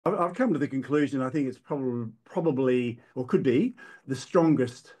I've come to the conclusion I think it's probably or could be the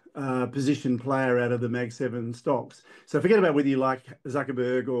strongest position player out of the Mag 7 stocks. So forget about whether you like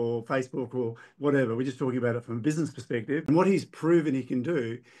Zuckerberg or Facebook or whatever. We're just talking about it from a business perspective. And what he's proven he can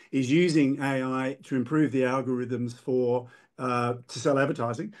do is using AI to improve the algorithms for to sell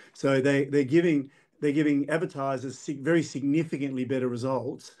advertising. So they're giving advertisers very significantly better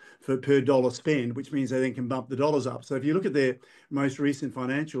results for per dollar spend, which means they then can bump the dollars up. So if you look at their most recent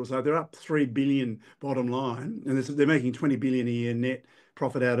financials, they're up 3 billion bottom line, and they're making 20 billion a year net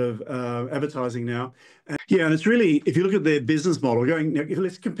profit out of advertising now. Yeah, and it's really, if you look at their business model,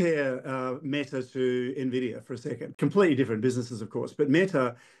 let's compare Meta to Nvidia for a second. Completely different businesses, of course, but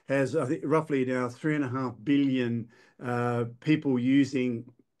Meta has, I think, roughly now 3.5 billion people using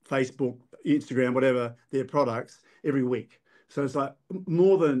Facebook, Instagram, whatever, their products every week. So it's like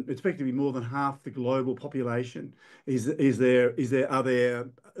effectively more than half the global population are there,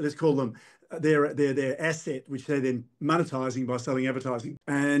 let's call them their asset, which they're then monetizing by selling advertising.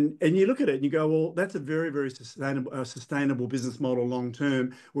 And you look at it and you go, well, that's a very, very sustainable business model long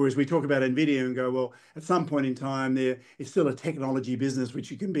term. Whereas we talk about Nvidia and go, well, at some point in time, it's still a technology business which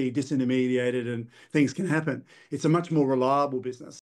you can be disintermediated and things can happen. It's a much more reliable business.